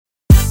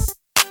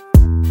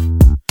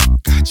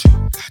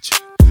Gotcha,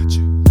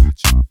 gotcha,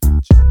 gotcha,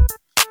 gotcha.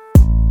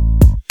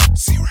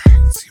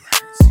 C-Wright,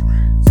 C-Wright,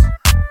 C-Wright, slide,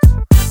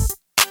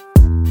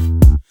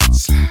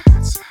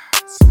 slide,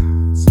 slide,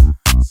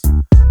 slide,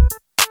 slide.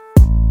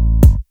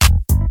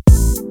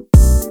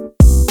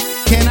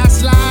 Can I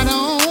slide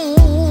on?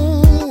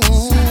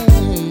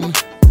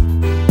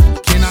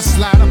 Can I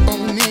slide up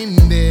on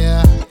in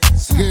there,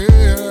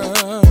 girl?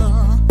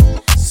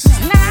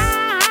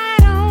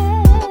 Slide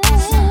on.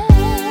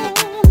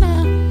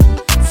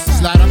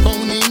 Slide up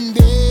on in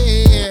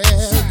there,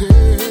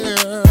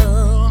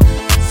 girl.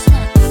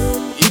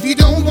 If you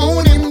don't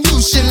want him,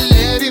 you should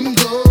let him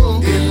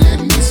go. And let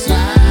me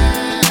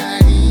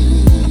slide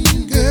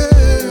in,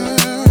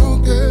 girl,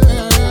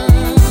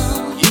 girl.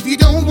 If you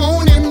don't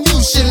want him,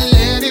 you should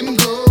let him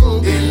go.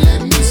 And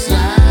let me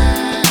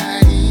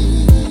slide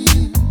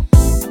in.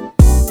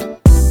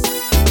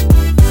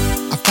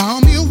 I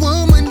found me a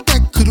woman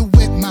that could've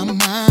wet my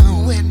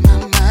mouth, wet my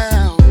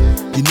mouth.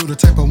 You know the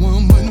type of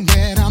woman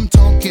that I'm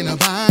talking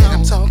about.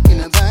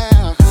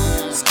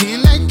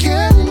 Skin like